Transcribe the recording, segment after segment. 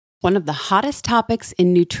One of the hottest topics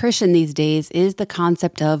in nutrition these days is the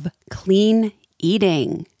concept of clean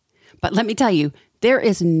eating. But let me tell you, there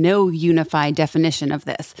is no unified definition of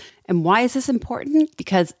this. And why is this important?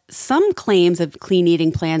 Because some claims of clean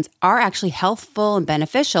eating plans are actually healthful and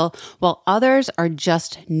beneficial, while others are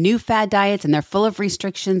just new fad diets and they're full of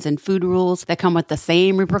restrictions and food rules that come with the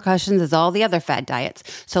same repercussions as all the other fad diets.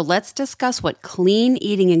 So let's discuss what clean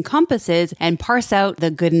eating encompasses and parse out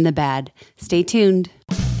the good and the bad. Stay tuned.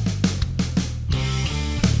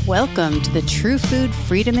 Welcome to the True Food,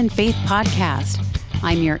 Freedom, and Faith podcast.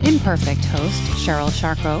 I'm your imperfect host, Cheryl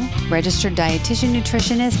Charcot, registered dietitian,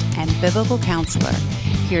 nutritionist, and biblical counselor,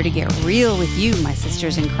 here to get real with you, my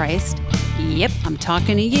sisters in Christ. Yep, I'm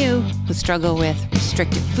talking to you who struggle with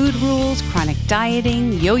restrictive food rules, chronic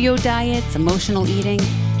dieting, yo-yo diets, emotional eating,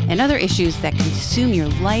 and other issues that consume your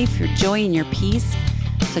life, your joy, and your peace.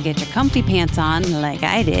 So get your comfy pants on, like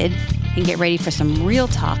I did, and get ready for some real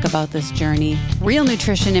talk about this journey, real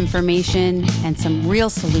nutrition information, and some real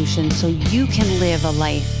solutions so you can live a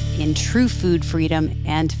life in true food freedom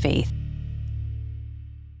and faith.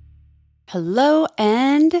 Hello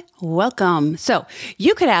and welcome. So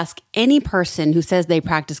you could ask any person who says they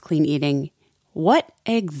practice clean eating, what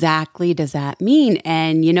exactly does that mean?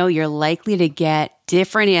 And you're likely to get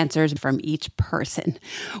different answers from each person.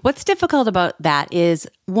 What's difficult about that is,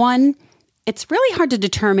 one, it's really hard to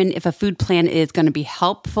determine if a food plan is going to be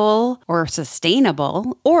helpful or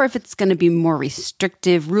sustainable, or if it's going to be more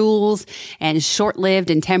restrictive rules and short-lived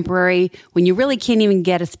and temporary when you really can't even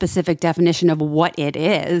get a specific definition of what it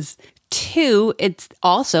is. Two, it's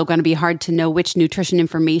also going to be hard to know which nutrition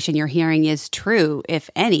information you're hearing is true, if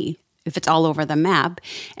any, if it's all over the map.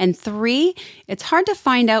 And three, it's hard to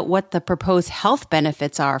find out what the proposed health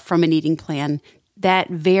benefits are from an eating plan that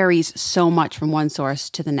varies so much from one source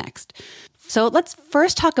to the next. So let's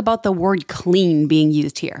first talk about the word clean being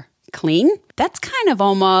used here. Clean? That's kind of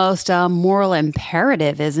almost a moral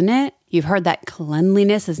imperative, isn't it? You've heard that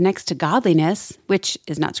cleanliness is next to godliness, which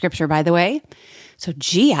is not scripture, by the way. So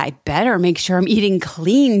I better make sure I'm eating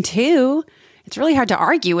clean too. It's really hard to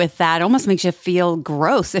argue with that. It almost makes you feel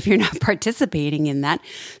gross if you're not participating in that.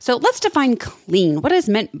 So let's define clean. What is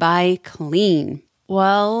meant by clean?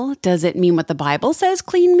 Well, does it mean what the Bible says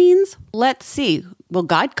clean means? Let's see. Well,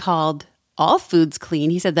 God called all foods clean.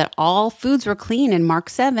 He said that all foods were clean in Mark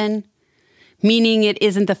 7, meaning it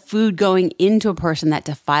isn't the food going into a person that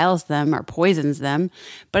defiles them or poisons them,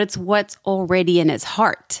 but it's what's already in his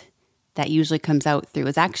heart that usually comes out through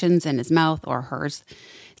his actions and his mouth or hers.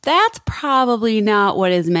 That's probably not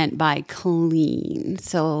what is meant by clean.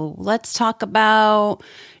 So let's talk about,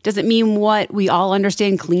 does it mean what we all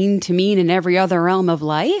understand clean to mean in every other realm of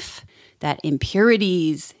life? That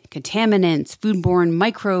impurities, contaminants, foodborne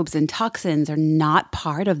microbes, and toxins are not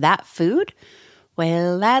part of that food?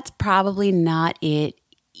 Well, that's probably not it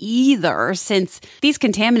either, since these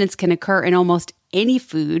contaminants can occur in almost any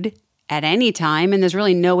food at any time, and there's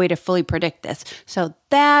really no way to fully predict this. So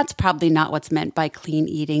that's probably not what's meant by clean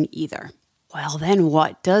eating either. Well, then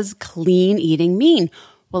what does clean eating mean?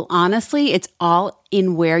 Well, honestly, it's all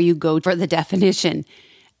in where you go for the definition.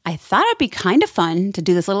 I thought it'd be kind of fun to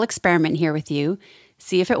do this little experiment here with you,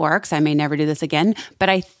 see if it works. I may never do this again, but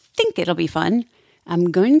I think it'll be fun. I'm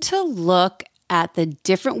going to look at the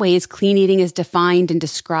different ways clean eating is defined and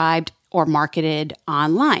described or marketed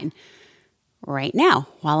online right now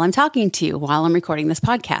while I'm talking to you, while I'm recording this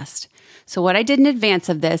podcast. So what I did in advance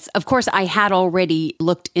of this, of course, I had already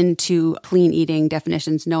looked into clean eating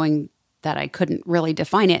definitions knowing that I couldn't really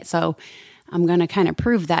define it. So I'm going to kind of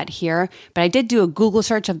prove that here. But I did do a Google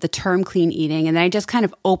search of the term clean eating, and then I just kind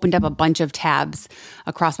of opened up a bunch of tabs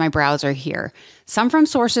across my browser here. Some from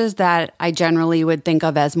sources that I generally would think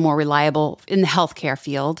of as more reliable in the healthcare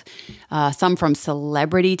field, some from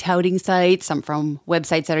celebrity touting sites, some from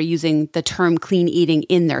websites that are using the term clean eating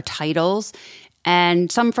in their titles,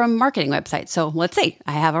 and some from marketing websites. So let's see,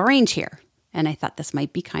 I have a range here, and I thought this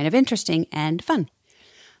might be kind of interesting and fun.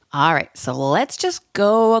 All right, so let's just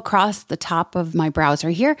go across the top of my browser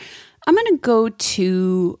here. I'm going to go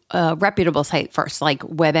to a reputable site first, like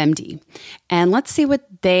WebMD, and let's see what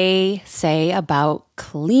they say about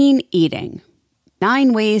clean eating.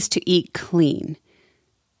 9 ways to eat clean.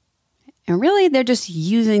 And really, they're just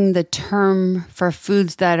using the term for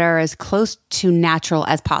foods that are as close to natural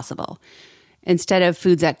as possible, instead of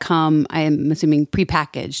foods that come, I am assuming,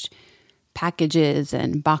 prepackaged. Packages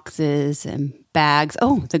and boxes and bags.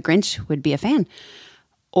 Oh, the Grinch would be a fan.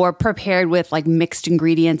 Or prepared with like mixed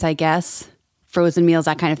ingredients, I guess. Frozen meals,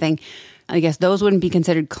 that kind of thing. I guess those wouldn't be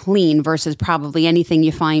considered clean versus probably anything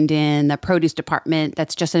you find in the produce department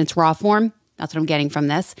that's just in its raw form. That's what I'm getting from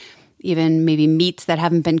this. even maybe meats that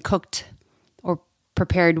haven't been cooked or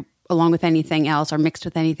prepared along with anything else or mixed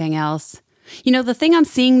with anything else. You know, the thing I'm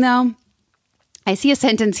seeing though, I see a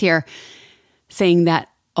sentence here saying that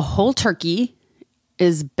a whole turkey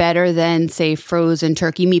is better than, say, frozen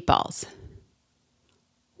turkey meatballs.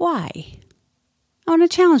 Why? I want to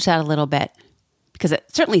challenge that a little bit because it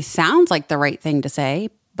certainly sounds like the right thing to say,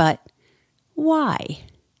 but why?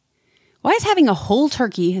 Why is having a whole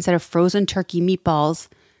turkey instead of frozen turkey meatballs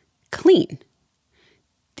clean?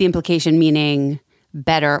 The implication meaning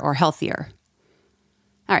better or healthier.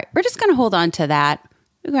 All right, we're just going to hold on to that.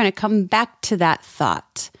 We're going to come back to that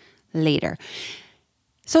thought later.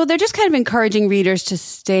 So they're just kind of encouraging readers to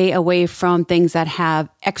stay away from things that have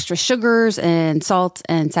extra sugars and salts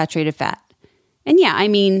and saturated fat. And yeah, I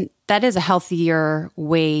mean, that is a healthier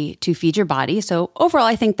way to feed your body. So overall,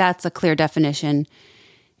 I think that's a clear definition.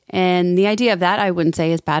 And the idea of that, I wouldn't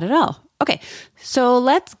say is bad at all. Okay, so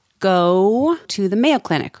let's go to the Mayo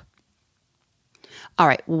Clinic. All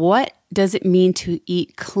right, what does it mean to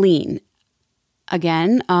eat clean?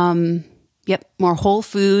 Again, more whole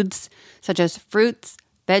foods such as fruits,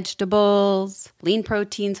 vegetables, lean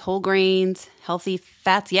proteins, whole grains, healthy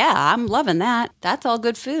fats. Yeah, I'm loving that. That's all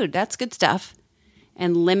good food. That's good stuff.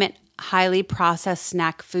 And limit highly processed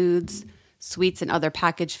snack foods, sweets, and other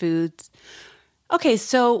packaged foods. Okay,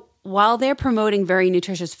 so while they're promoting very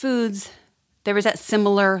nutritious foods, there is that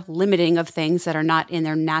similar limiting of things that are not in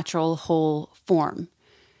their natural whole form.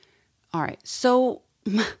 All right, so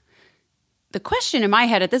the question in my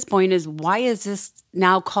head at this point is, why is this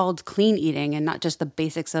now called clean eating and not just the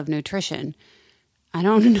basics of nutrition? I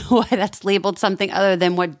don't know why that's labeled something other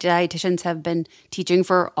than what dietitians have been teaching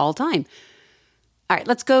for all time. All right,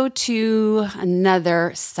 let's go to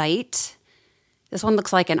another site. This one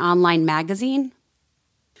looks like an online magazine.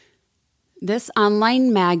 This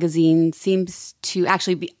online magazine seems to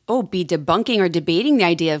actually be debunking or debating the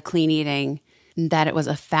idea of clean eating, that it was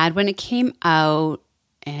a fad when it came out.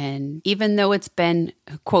 And even though it's been,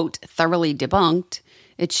 quote, thoroughly debunked,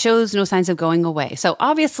 it shows no signs of going away. So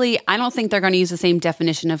obviously, I don't think they're going to use the same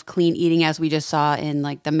definition of clean eating as we just saw in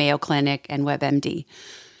like the Mayo Clinic and WebMD.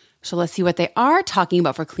 So let's see what they are talking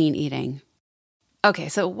about for clean eating. Okay,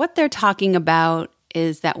 so what they're talking about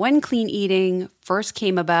is that when clean eating first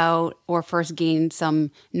came about or first gained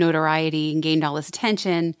some notoriety and gained all this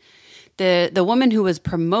attention, the woman who was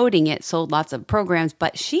promoting it sold lots of programs,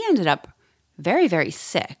 but she ended up very, very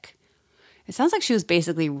sick. It sounds like she was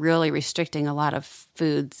basically really restricting a lot of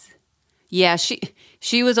foods. Yeah,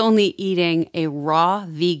 she was only eating a raw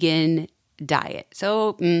vegan diet.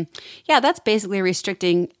 So that's basically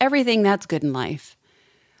restricting everything that's good in life.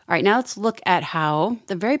 All right, now let's look at how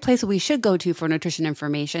the very place we should go to for nutrition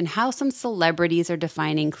information, how some celebrities are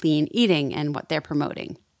defining clean eating and what they're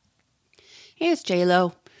promoting. Here's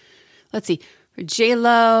J-Lo. Let's see. For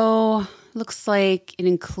J-Lo, looks like it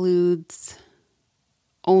includes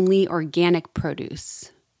only organic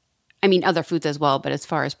produce. I mean, other foods as well, but as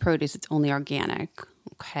far as produce, it's only organic.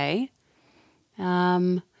 Okay.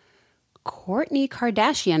 Kourtney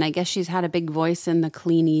Kardashian, I guess she's had a big voice in the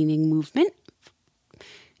clean eating movement.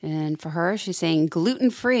 And for her, she's saying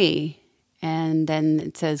gluten-free. And then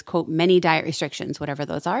it says, quote, many diet restrictions, whatever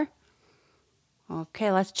those are.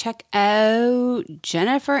 Okay, let's check out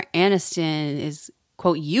Jennifer Aniston is,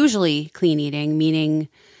 quote, usually clean eating, meaning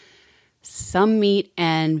some meat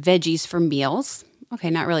and veggies for meals. Okay,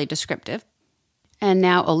 not really descriptive. And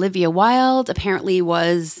now Olivia Wilde apparently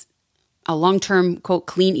was a long-term, quote,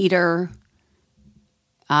 clean eater.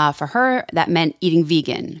 For her, that meant eating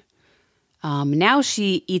vegan. Now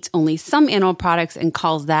she eats only some animal products and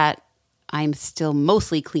calls that I'm still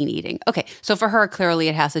mostly clean eating. Okay, so for her, clearly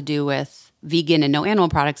it has to do with vegan and no animal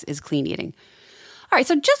products is clean eating. All right,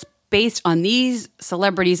 so just based on these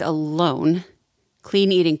celebrities alone,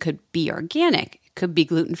 clean eating could be organic, it could be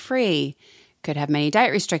gluten-free, could have many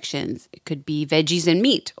diet restrictions, it could be veggies and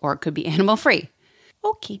meat, or it could be animal-free.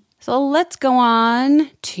 Okay, so let's go on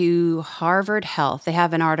to Harvard Health. They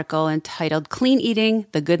have an article entitled Clean Eating,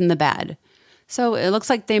 the Good and the Bad. So it looks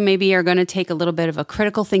like they maybe are going to take a little bit of a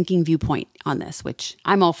critical thinking viewpoint on this, which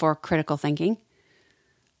I'm all for critical thinking.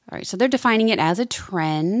 All right, so they're defining it as a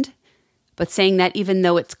trend, but saying that even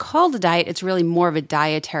though it's called a diet, it's really more of a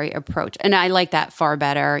dietary approach. And I like that far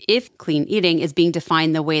better if clean eating is being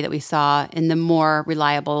defined the way that we saw in the more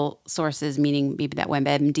reliable sources, meaning maybe that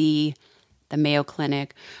WebMD, the Mayo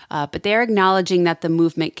Clinic. But they're acknowledging that the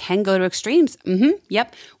movement can go to extremes.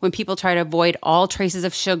 Yep. When people try to avoid all traces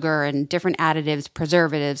of sugar and different additives,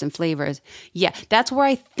 preservatives, and flavors. Yeah, that's where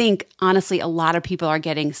I think, honestly, a lot of people are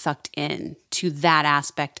getting sucked in to that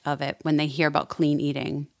aspect of it when they hear about clean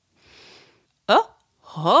eating. Oh,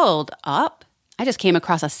 Hold up. I just came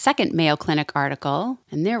across a second Mayo Clinic article,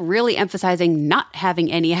 and they're really emphasizing not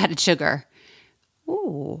having any added sugar.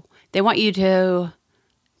 Ooh. They want you to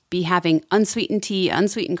be having unsweetened tea,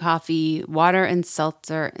 unsweetened coffee, water, and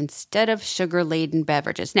seltzer instead of sugar-laden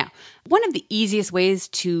beverages. Now, one of the easiest ways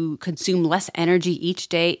to consume less energy each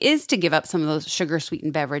day is to give up some of those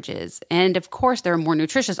sugar-sweetened beverages. And of course, there are more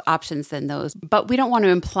nutritious options than those, but we don't want to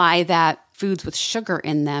imply that foods with sugar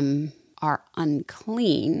in them are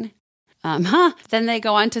unclean. Then they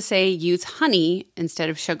go on to say use honey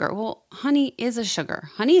instead of sugar. Well, honey is a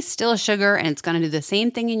sugar. Honey is still a sugar, and it's going to do the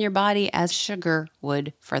same thing in your body as sugar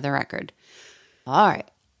would, for the record. All right,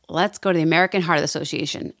 let's go to the American Heart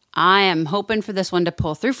Association. I am hoping for this one to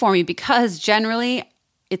pull through for me because generally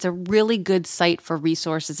it's a really good site for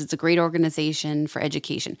resources. It's a great organization for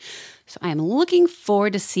education. So I am looking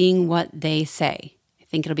forward to seeing what they say. I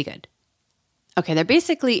think it'll be good. Okay, they're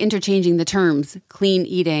basically interchanging the terms clean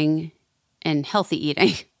eating and healthy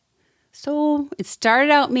eating. So it started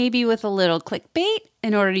out maybe with a little clickbait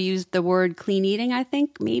in order to use the word clean eating, I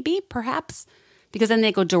think, maybe, perhaps, because then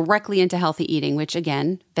they go directly into healthy eating, which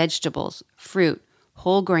again, vegetables, fruit,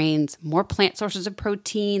 whole grains, more plant sources of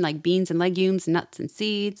protein like beans and legumes, nuts and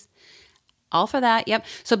seeds. All for that, yep.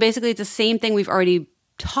 So basically it's the same thing we've already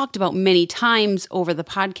talked about many times over the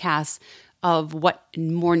podcast of what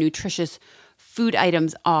more nutritious food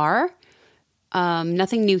items are.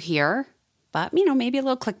 Nothing new here. But, maybe a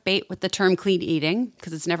little clickbait with the term clean eating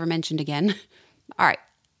because it's never mentioned again. All right,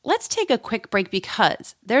 let's take a quick break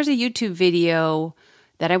because there's a YouTube video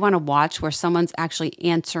that I want to watch where someone's actually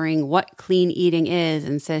answering what clean eating is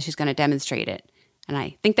and says she's going to demonstrate it. And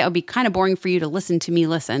I think that would be kind of boring for you to listen to me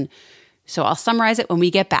listen. So I'll summarize it when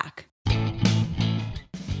we get back.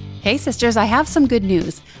 Hey, sisters, I have some good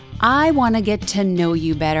news. I want to get to know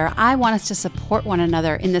you better. I want us to support one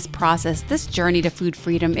another in this process, this journey to food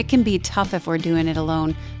freedom. It can be tough if we're doing it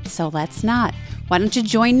alone, so let's not. Why don't you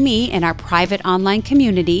join me in our private online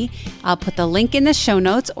community? I'll put the link in the show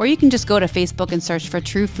notes, or you can just go to Facebook and search for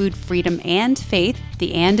True Food Freedom and Faith.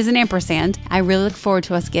 The and is an ampersand. I really look forward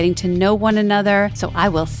to us getting to know one another, so I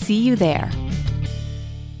will see you there.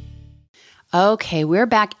 Okay, we're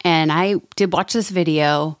back, and I did watch this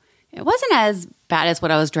video. It wasn't as bad as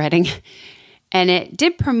what I was dreading. And it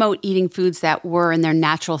did promote eating foods that were in their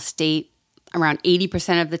natural state around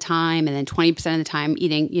 80% of the time, and then 20% of the time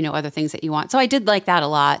eating, other things that you want. So I did like that a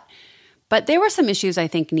lot. But there were some issues I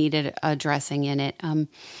think needed addressing in it.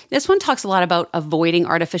 This one talks a lot about avoiding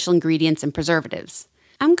artificial ingredients and preservatives.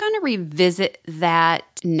 I'm going to revisit that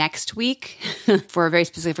next week for a very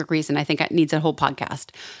specific reason. I think it needs a whole podcast.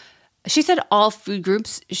 She said all food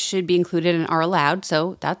groups should be included and are allowed,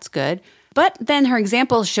 so that's good. But then her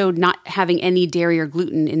example showed not having any dairy or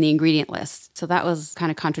gluten in the ingredient list. So that was kind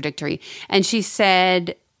of contradictory. And she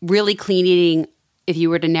said really clean eating, if you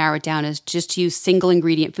were to narrow it down, is just to use single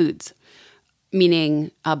ingredient foods,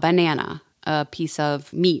 meaning a banana, a piece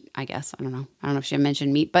of meat, I guess. I don't know if she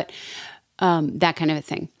mentioned meat, but that kind of a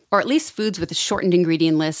thing. Or at least foods with a shortened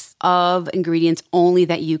ingredient list of ingredients only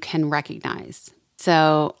that you can recognize.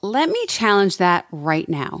 So let me challenge that right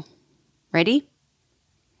now. Ready?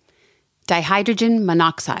 Dihydrogen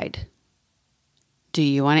monoxide. Do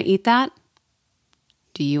you want to eat that?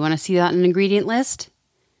 Do you want to see that on an ingredient list?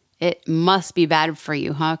 It must be bad for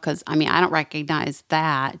you, huh? Because, I don't recognize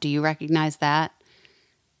that. Do you recognize that?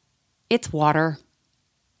 It's water.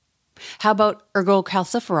 How about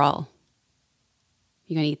ergocalciferol?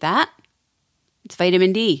 You going to eat that? It's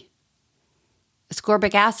vitamin D.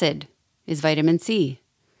 Ascorbic acid is vitamin C.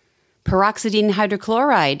 Peroxidine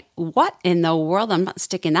hydrochloride. What in the world? I'm not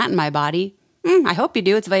sticking that in my body. I hope you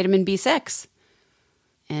do. It's vitamin B6.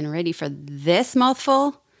 And ready for this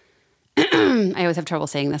mouthful? I always have trouble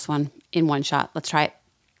saying this one in one shot. Let's try it.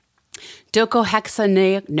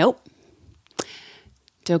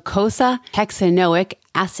 Docosahexaenoic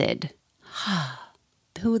acid.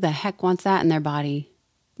 Who the heck wants that in their body?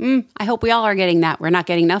 I hope we all are getting that. We're not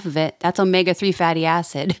getting enough of it. That's omega-3 fatty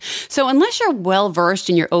acid. So unless you're well-versed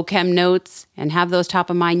in your OCHEM notes and have those top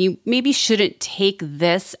of mind, you maybe shouldn't take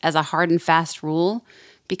this as a hard and fast rule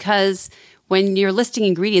because when you're listing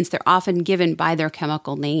ingredients, they're often given by their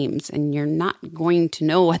chemical names and you're not going to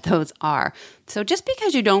know what those are. So just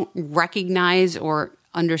because you don't recognize or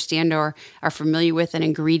understand or are familiar with an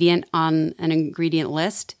ingredient on an ingredient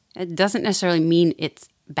list, it doesn't necessarily mean it's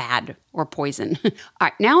bad or poison. All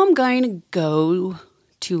right, now I'm going to go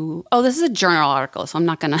to, this is a journal article, so I'm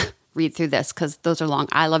not going to read through this because those are long.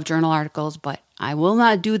 I love journal articles, but I will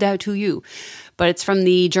not do that to you. But it's from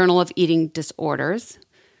the Journal of Eating Disorders,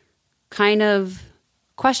 kind of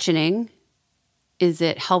questioning is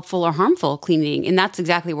it helpful or harmful, clean eating? And that's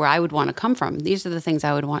exactly where I would want to come from. These are the things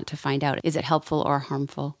I would want to find out. Is it helpful or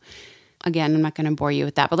harmful? Again, I'm not going to bore you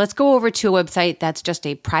with that, but let's go over to a website that's just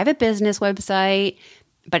a private business website,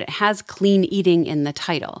 but it has clean eating in the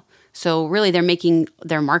title. So really they're making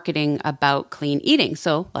their marketing about clean eating.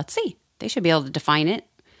 So let's see. They should be able to define it.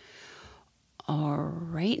 All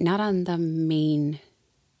right, not on the main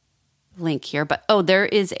link here, but there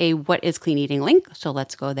is a what is clean eating link. So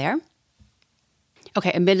let's go there.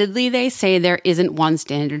 Okay, admittedly, they say there isn't one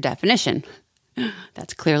standard definition.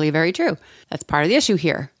 That's clearly very true. That's part of the issue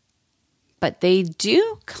here. But they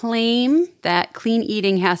do claim that clean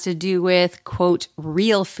eating has to do with, quote,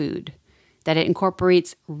 real food, that it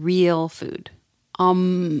incorporates real food.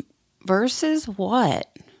 Versus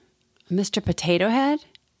what? Mr. Potato Head?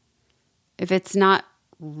 If it's not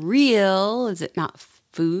real, is it not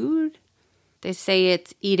food? They say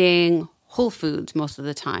it's eating whole foods most of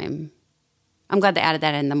the time. I'm glad they added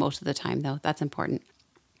that in the most of the time, though. That's important.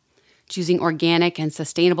 Choosing organic and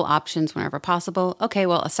sustainable options whenever possible. Okay,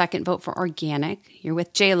 well, a second vote for organic. You're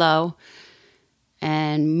with J-Lo.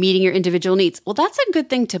 And meeting your individual needs. Well, that's a good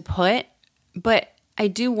thing to put, but I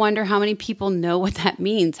do wonder how many people know what that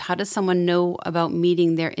means. How does someone know about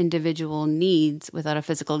meeting their individual needs without a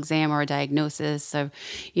physical exam or a diagnosis of,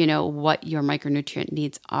 what your micronutrient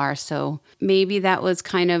needs are? So maybe that was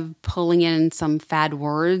kind of pulling in some fad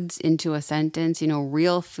words into a sentence,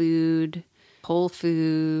 real food, whole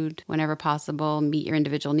food, whenever possible, meet your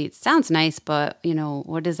individual needs. Sounds nice, but,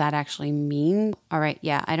 what does that actually mean? All right,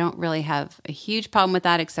 yeah, I don't really have a huge problem with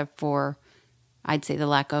that except for, I'd say, the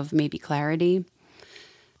lack of maybe clarity.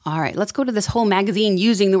 All right, let's go to this whole magazine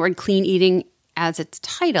using the word clean eating as its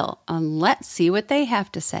title, and let's see what they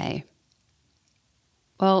have to say.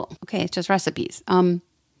 Well, okay, it's just recipes. Not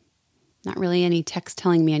really any text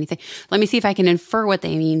telling me anything. Let me see if I can infer what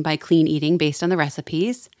they mean by clean eating based on the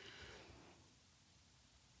recipes.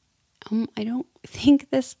 I don't think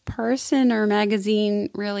this person or magazine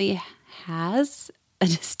really has a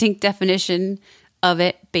distinct definition of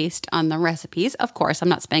it based on the recipes. Of course, I'm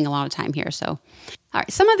not spending a lot of time here. So, all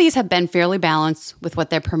right, some of these have been fairly balanced with what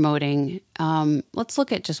they're promoting. Let's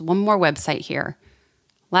look at just one more website here.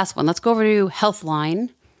 Last one. Let's go over to Healthline.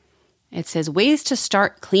 It says ways to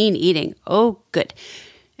start clean eating. Oh, good.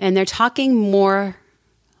 And they're talking more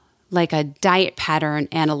like a diet pattern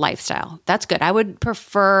and a lifestyle. That's good. I would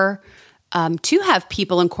prefer to have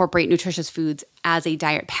people incorporate nutritious foods as a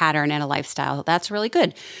diet pattern and a lifestyle. That's really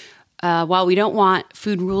good. While we don't want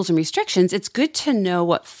food rules and restrictions, it's good to know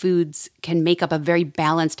what foods can make up a very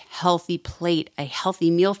balanced, healthy plate, a healthy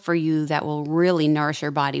meal for you that will really nourish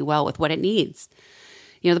your body well with what it needs.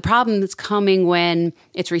 The problem that's coming when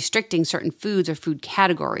it's restricting certain foods or food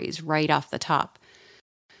categories right off the top.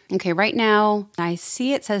 Okay, right now, I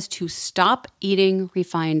see it says to stop eating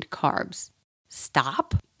refined carbs.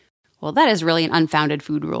 Stop? Well, that is really an unfounded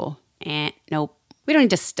food rule. Nope. We don't need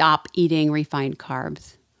to stop eating refined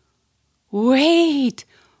carbs. Wait,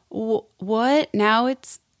 what? Now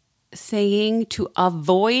it's saying to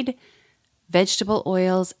avoid vegetable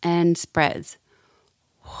oils and spreads.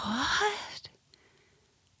 What?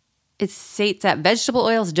 It states that vegetable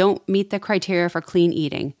oils don't meet the criteria for clean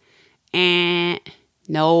eating.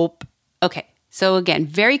 Nope. Okay, so again,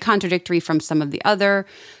 very contradictory from some of the other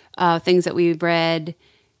things that we've read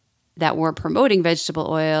that were promoting vegetable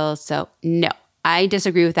oils. So no, I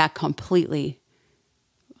disagree with that completely.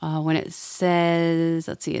 When it says,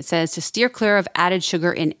 it says to steer clear of added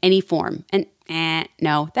sugar in any form. And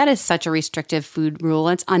no, that is such a restrictive food rule.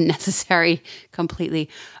 It's unnecessary completely.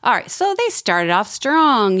 All right, so they started off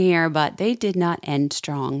strong here, but they did not end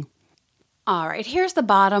strong. All right, here's the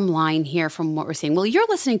bottom line here from what we're seeing. Well, you're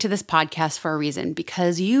listening to this podcast for a reason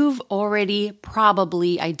because you've already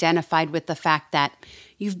probably identified with the fact that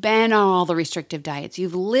you've been on all the restrictive diets.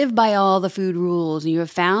 You've lived by all the food rules and you have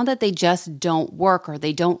found that they just don't work or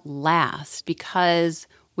they don't last because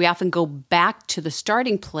we often go back to the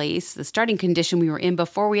starting place, the starting condition we were in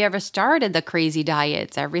before we ever started the crazy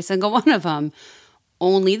diets, every single one of them.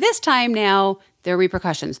 Only this time now, there are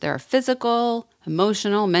repercussions. There are physical,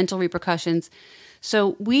 emotional, mental repercussions.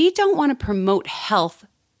 So we don't want to promote health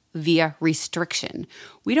via restriction.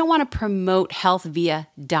 We don't want to promote health via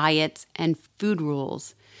diets and food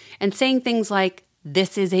rules. And saying things like,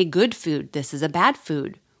 this is a good food, this is a bad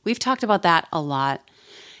food. We've talked about that a lot.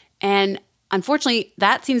 And unfortunately,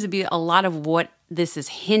 that seems to be a lot of what this is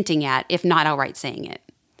hinting at, if not outright saying it.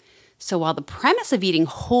 So while the premise of eating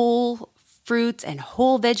whole fruits and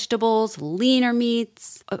whole vegetables, leaner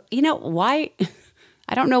meats, why?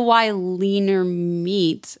 I don't know why leaner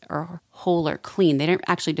meats are whole or clean. They don't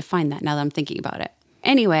actually define that now that I'm thinking about it.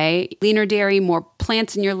 Anyway, leaner dairy, more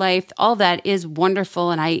plants in your life, all that is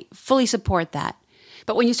wonderful, and I fully support that.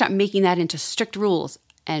 But when you start making that into strict rules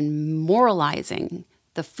and moralizing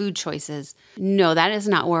the food choices, no, that is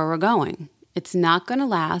not where we're going. It's not going to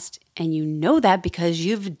last, and you know that because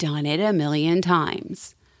you've done it a million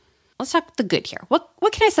times. Let's talk the good here. What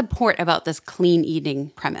can I support about this clean eating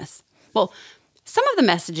premise? Well, some of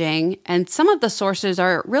the messaging and some of the sources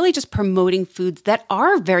are really just promoting foods that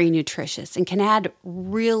are very nutritious and can add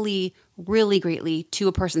really, really greatly to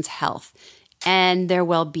a person's health and their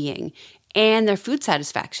well-being and their food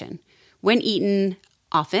satisfaction when eaten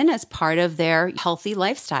often as part of their healthy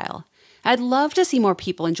lifestyle. I'd love to see more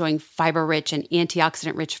people enjoying fiber-rich and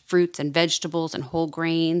antioxidant-rich fruits and vegetables and whole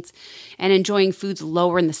grains, and enjoying foods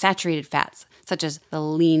lower in the saturated fats, such as the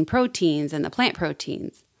lean proteins and the plant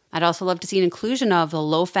proteins. I'd also love to see an inclusion of the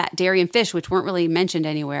low-fat dairy and fish, which weren't really mentioned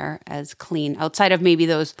anywhere as clean, outside of maybe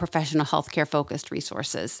those professional healthcare-focused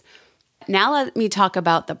resources. Now let me talk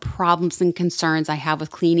about the problems and concerns I have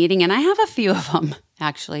with clean eating, and I have a few of them,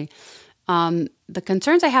 actually. The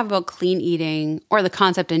concerns I have about clean eating, or the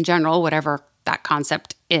concept in general, whatever that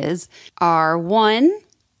concept is, are one,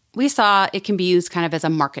 we saw it can be used kind of as a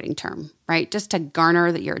marketing term, right? Just to garner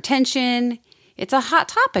your attention. It's a hot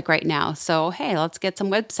topic right now. So, hey, let's get some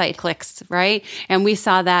website clicks, right? And we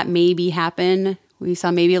saw that maybe happen. We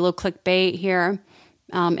saw maybe a little clickbait here.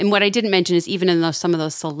 And what I didn't mention is even in some of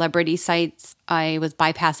those celebrity sites, I was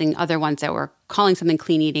bypassing other ones that were calling something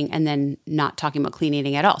clean eating and then not talking about clean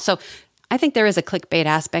eating at all. So I think there is a clickbait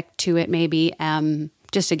aspect to it maybe,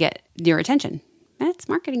 just to get your attention. That's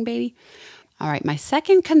marketing, baby. All right, my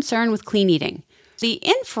second concern with clean eating. The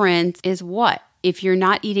inference is what? If you're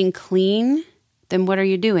not eating clean, then what are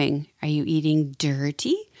you doing? Are you eating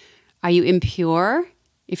dirty? Are you impure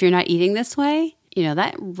if you're not eating this way? You know,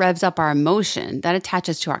 that revs up our emotion. That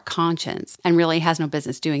attaches to our conscience and really has no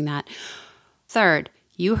business doing that. Third,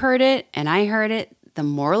 you heard it and I heard it, the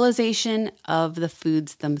moralization of the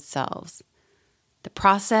foods themselves. The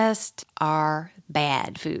processed are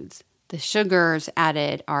bad foods. The sugars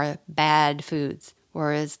added are bad foods,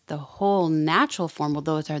 whereas the whole natural form, well,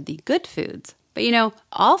 those are the good foods. But you know,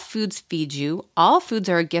 all foods feed you. All foods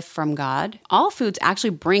are a gift from God. All foods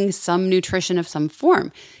actually bring some nutrition of some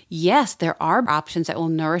form. Yes, there are options that will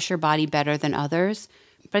nourish your body better than others,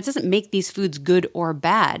 but it doesn't make these foods good or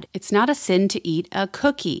bad. It's not a sin to eat a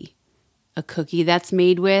cookie that's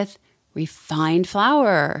made with refined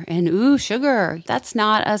flour and sugar. That's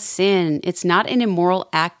not a sin. It's not an immoral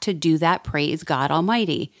act to do that, praise God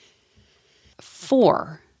Almighty.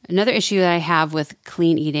 4, another issue that I have with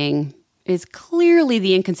clean eating is clearly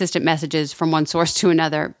the inconsistent messages from one source to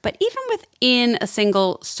another, but even within a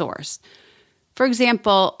single source. For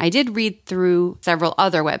example, I did read through several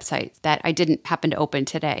other websites that I didn't happen to open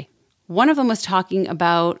today. One of them was talking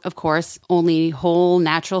about, of course, only whole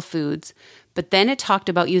natural foods, but then it talked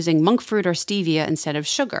about using monk fruit or stevia instead of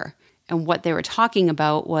sugar. And what they were talking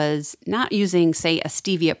about was not using, say, a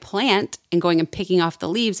stevia plant and going and picking off the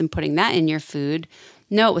leaves and putting that in your food.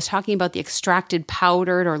 No, it was talking about the extracted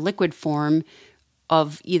powdered or liquid form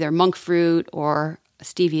of either monk fruit or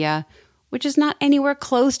stevia, which is not anywhere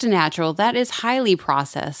close to natural. That is highly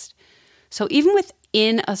processed. So even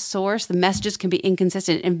within a source, the messages can be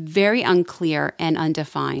inconsistent and very unclear and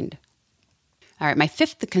undefined. All right, my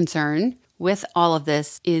 5th concern with all of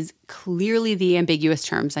this is clearly the ambiguous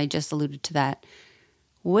terms. I just alluded to that.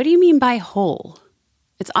 What do you mean by whole?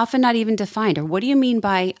 It's often not even defined. Or what do you mean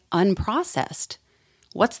by unprocessed?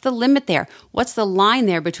 What's the limit there? What's the line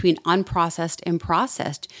there between unprocessed and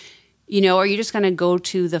processed? You know, are you just going to go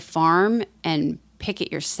to the farm and pick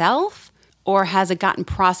it yourself? Or has it gotten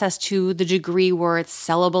processed to the degree where it's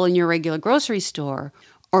sellable in your regular grocery store?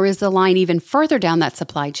 Or is the line even further down that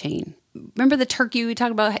supply chain? Remember the turkey we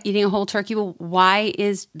talked about, eating a whole turkey? Well, why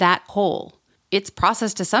is that whole? It's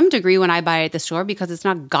processed to some degree when I buy it at the store because it's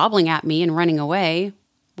not gobbling at me and running away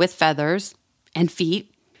with feathers and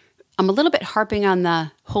feet. I'm a little bit harping on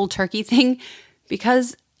the whole turkey thing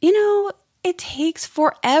because, you know, it takes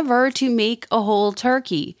forever to make a whole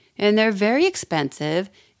turkey. And they're very expensive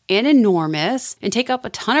and enormous and take up a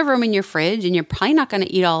ton of room in your fridge, and you're probably not going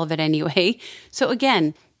to eat all of it anyway. So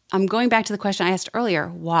again, I'm going back to the question I asked earlier.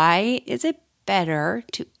 Why is it better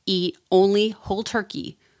to eat only whole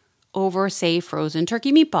turkey over, say, frozen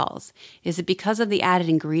turkey meatballs? Is it because of the added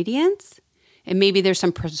ingredients? And maybe there's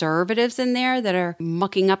some preservatives in there that are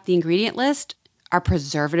mucking up the ingredient list. Are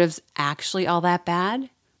preservatives actually all that bad?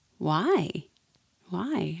 Why?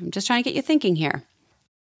 I'm just trying to get you thinking here.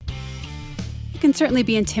 can certainly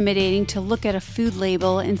be intimidating to look at a food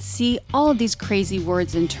label and see all of these crazy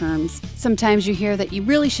words and terms. Sometimes you hear that you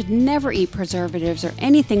really should never eat preservatives or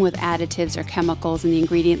anything with additives or chemicals in the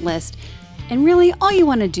ingredient list. And really, all you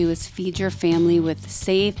want to do is feed your family with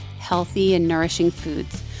safe, healthy, and nourishing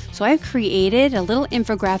foods. So I've created a little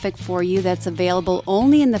infographic for you that's available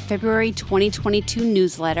only in the February 2022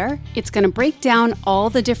 newsletter. It's going to break down all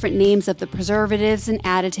the different names of the preservatives and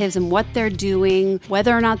additives and what they're doing,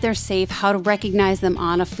 whether or not they're safe, how to recognize them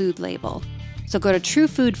on a food label. So go to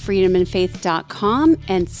truefoodfreedomandfaith.com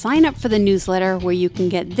and sign up for the newsletter where you can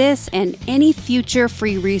get this and any future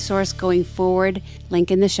free resource going forward.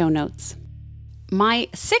 Link in the show notes. My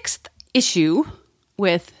sixth issue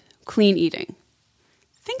with clean eating.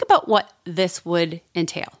 Think about what this would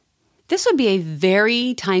entail. This would be a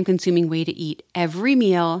very time-consuming way to eat every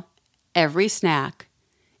meal, every snack,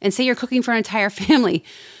 and say you're cooking for an entire family.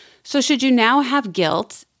 So should you now have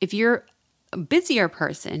guilt if you're a busier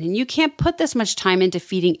person and you can't put this much time into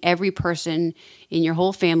feeding every person in your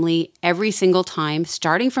whole family every single time,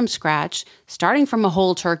 starting from scratch, starting from a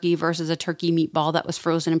whole turkey versus a turkey meatball that was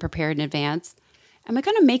frozen and prepared in advance? Am I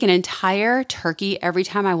going to make an entire turkey every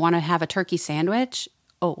time I want to have a turkey sandwich?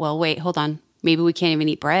 Oh, well, wait, hold on. Maybe we can't even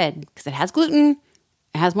eat bread because it has gluten.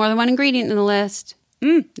 It has more than one ingredient in the list.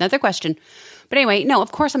 Another question. But anyway, no,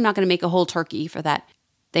 of course I'm not going to make a whole turkey for that.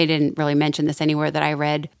 They didn't really mention this anywhere that I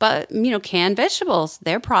read. But, canned vegetables,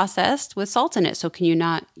 they're processed with salt in it. So can you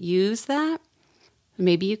not use that?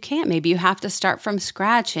 Maybe you can't. Maybe you have to start from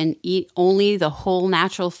scratch and eat only the whole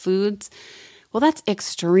natural foods. Well, that's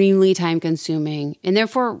extremely time-consuming and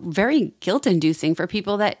therefore very guilt-inducing for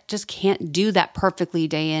people that just can't do that perfectly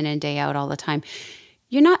day in and day out all the time.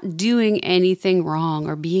 You're not doing anything wrong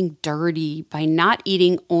or being dirty by not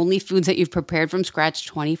eating only foods that you've prepared from scratch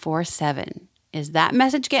 24/7. Is that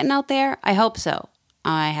message getting out there? I hope so.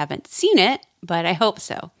 I haven't seen it, but I hope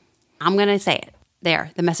so. I'm going to say it.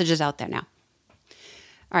 There, the message is out there now.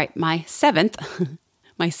 All right, my seventh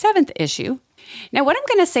issue. Now, what I'm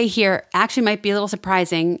going to say here actually might be a little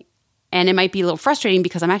surprising, and it might be a little frustrating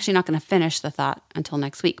because I'm actually not going to finish the thought until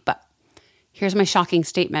next week. But here's my shocking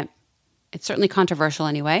statement. It's certainly controversial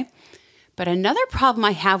anyway. But another problem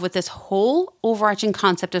I have with this whole overarching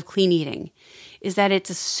concept of clean eating is that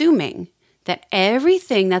it's assuming that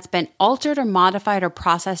everything that's been altered or modified or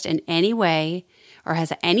processed in any way or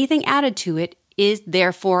has anything added to it is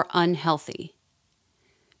therefore unhealthy.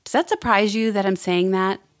 Does that surprise you that I'm saying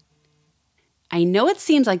that? I know it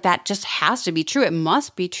seems like that just has to be true. It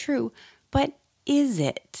must be true. But is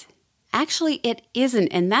it? Actually, it isn't.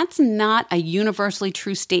 And that's not a universally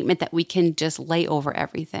true statement that we can just lay over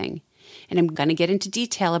everything. And I'm going to get into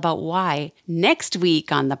detail about why next week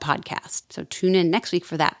on the podcast. So tune in next week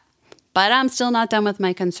for that. But I'm still not done with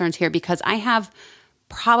my concerns here because I have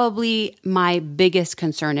probably my biggest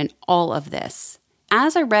concern in all of this.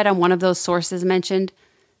 As I read on one of those sources mentioned,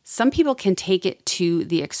 some people can take it to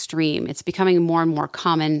the extreme. It's becoming more and more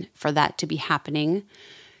common for that to be happening.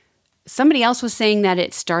 Somebody else was saying that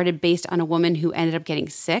it started based on a woman who ended up getting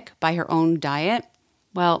sick by her own diet.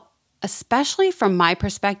 Well, especially from my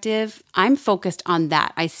perspective, I'm focused on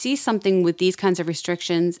that. I see something with these kinds of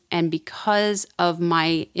restrictions, and because of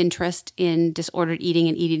my interest in disordered eating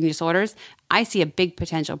and eating disorders, I see a big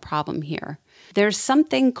potential problem here. There's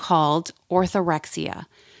something called orthorexia.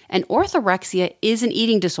 And orthorexia is an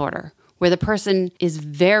eating disorder where the person is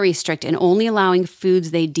very strict and only allowing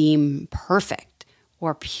foods they deem perfect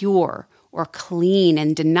or pure or clean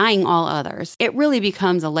and denying all others. It really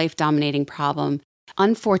becomes a life-dominating problem.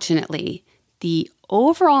 Unfortunately, the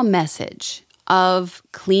overall message of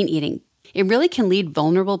clean eating, it really can lead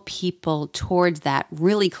vulnerable people towards that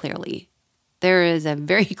really clearly. There is a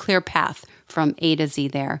very clear path from A to Z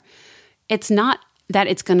there. It's not that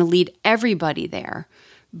it's going to lead everybody there,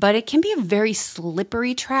 but it can be a very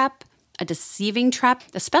slippery trap, a deceiving trap,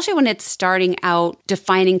 especially when it's starting out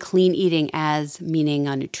defining clean eating as meaning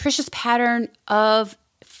a nutritious pattern of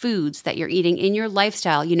foods that you're eating in your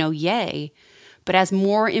lifestyle, yay. But as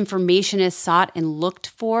more information is sought and looked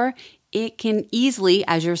for, it can easily,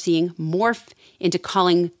 as you're seeing, morph into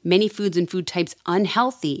calling many foods and food types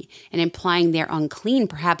unhealthy and implying they're unclean,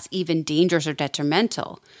 perhaps even dangerous or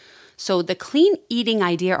detrimental. So the clean eating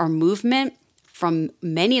idea or movement from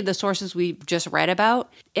many of the sources we've just read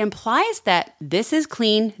about implies that this is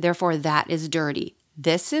clean, therefore that is dirty.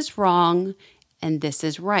 This is wrong, and this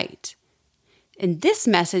is right. And this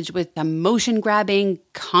message with emotion-grabbing,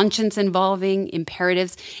 conscience-involving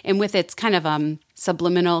imperatives, and with its kind of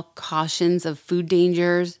subliminal cautions of food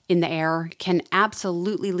dangers in the air can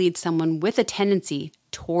absolutely lead someone with a tendency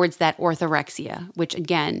towards that orthorexia, which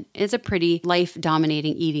again is a pretty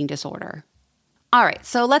life-dominating eating disorder. All right,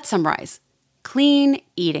 so let's summarize. Clean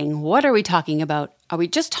eating. What are we talking about? Are we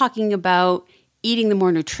just talking about eating the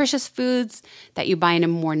more nutritious foods that you buy in a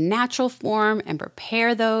more natural form and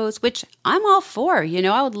prepare those, which I'm all for.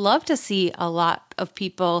 I would love to see a lot of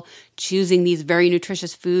people choosing these very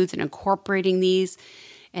nutritious foods and incorporating these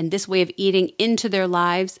and this way of eating into their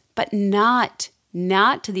lives, but not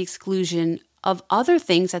to the exclusion of other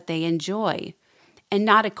things that they enjoy, and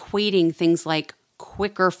not equating things like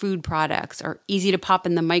quicker food products or easy to pop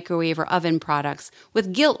in the microwave or oven products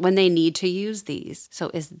with guilt when they need to use these. So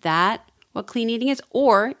is that what clean eating is?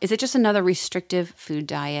 Or is it just another restrictive food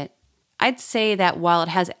diet? I'd say that while it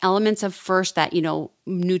has elements of first that,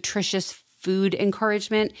 nutritious food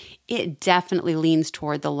encouragement, it definitely leans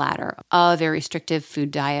toward the latter of a restrictive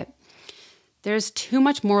food diet. There's too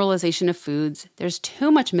much moralization of foods. There's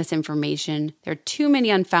too much misinformation. There are too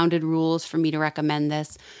many unfounded rules for me to recommend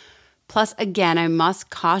this. Plus, again, I must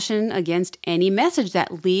caution against any message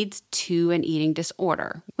that leads to an eating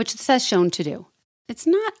disorder, which this has shown to do. It's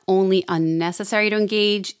not only unnecessary to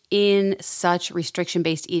engage in such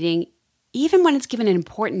restriction-based eating, even when it's given an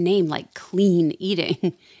important name like clean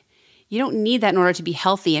eating. You don't need that in order to be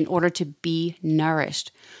healthy, in order to be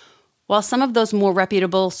nourished. While some of those more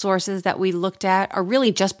reputable sources that we looked at are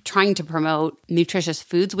really just trying to promote nutritious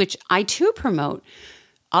foods, which I too promote,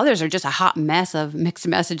 others are just a hot mess of mixed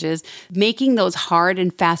messages. Making those hard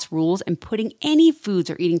and fast rules and putting any foods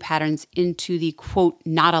or eating patterns into the, quote,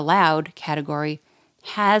 not allowed category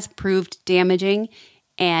has proved damaging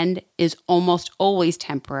and is almost always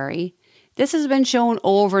temporary. This has been shown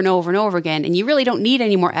over and over and over again, and you really don't need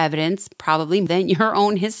any more evidence, probably, than your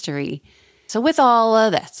own history. So with all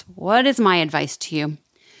of this, what is my advice to you?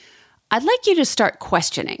 I'd like you to start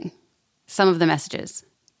questioning some of the messages.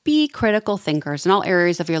 Be critical thinkers in all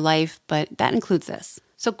areas of your life, but that includes this.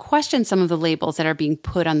 So question some of the labels that are being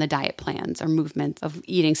put on the diet plans or movements of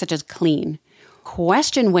eating, such as clean.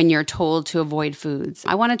 Question when you're told to avoid foods.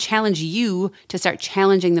 I want to challenge you to start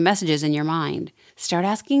challenging the messages in your mind. Start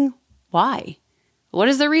asking why. What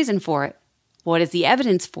is the reason for it? What is the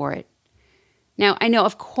evidence for it? Now, I know,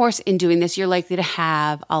 of course, in doing this, you're likely to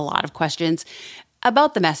have a lot of questions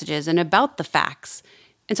about the messages and about the facts.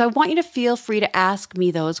 And so I want you to feel free to ask me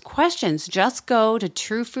those questions. Just go to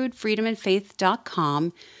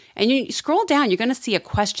truefoodfreedomandfaith.com and you scroll down. You're going to see a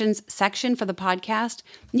questions section for the podcast.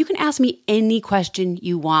 You can ask me any question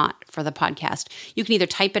you want for the podcast. You can either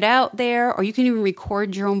type it out there or you can even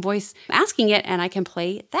record your own voice asking it, and I can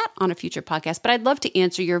play that on a future podcast. But I'd love to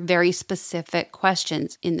answer your very specific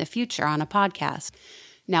questions in the future on a podcast.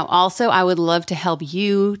 Now, also, I would love to help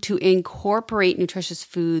you to incorporate nutritious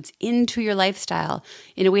foods into your lifestyle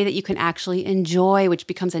in a way that you can actually enjoy, which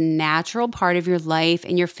becomes a natural part of your life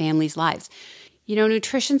and your family's lives.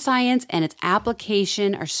 Nutrition science and its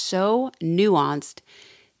application are so nuanced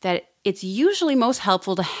that it's usually most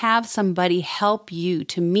helpful to have somebody help you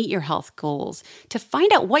to meet your health goals, to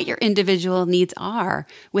find out what your individual needs are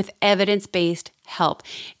with evidence-based help.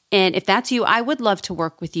 And if that's you, I would love to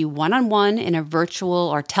work with you one-on-one in a virtual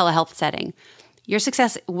or telehealth setting. Your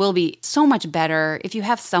success will be so much better if you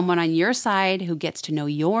have someone on your side who gets to know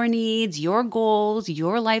your needs, your goals,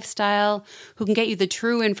 your lifestyle, who can get you the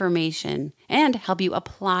true information and help you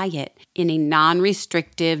apply it in a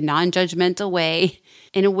non-restrictive, non-judgmental way,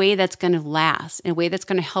 in a way that's going to last, in a way that's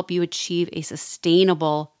going to help you achieve a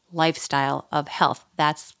sustainable lifestyle of health.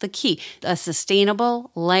 That's the key, a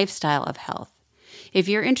sustainable lifestyle of health. If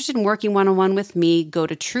you're interested in working one-on-one with me, go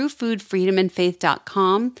to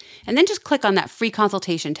truefoodfreedomandfaith.com and then just click on that free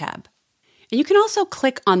consultation tab. And you can also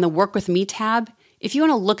click on the Work With Me tab if you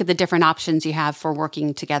want to look at the different options you have for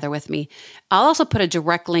working together with me. I'll also put a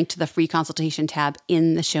direct link to the free consultation tab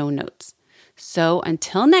in the show notes. So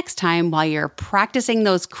until next time, while you're practicing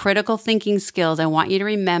those critical thinking skills, I want you to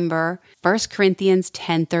remember 1 Corinthians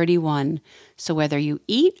 10:31. So whether you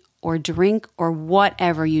eat or drink or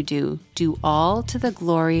whatever you do, do all to the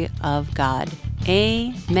glory of God.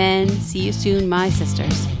 Amen. See you soon, my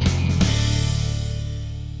sisters.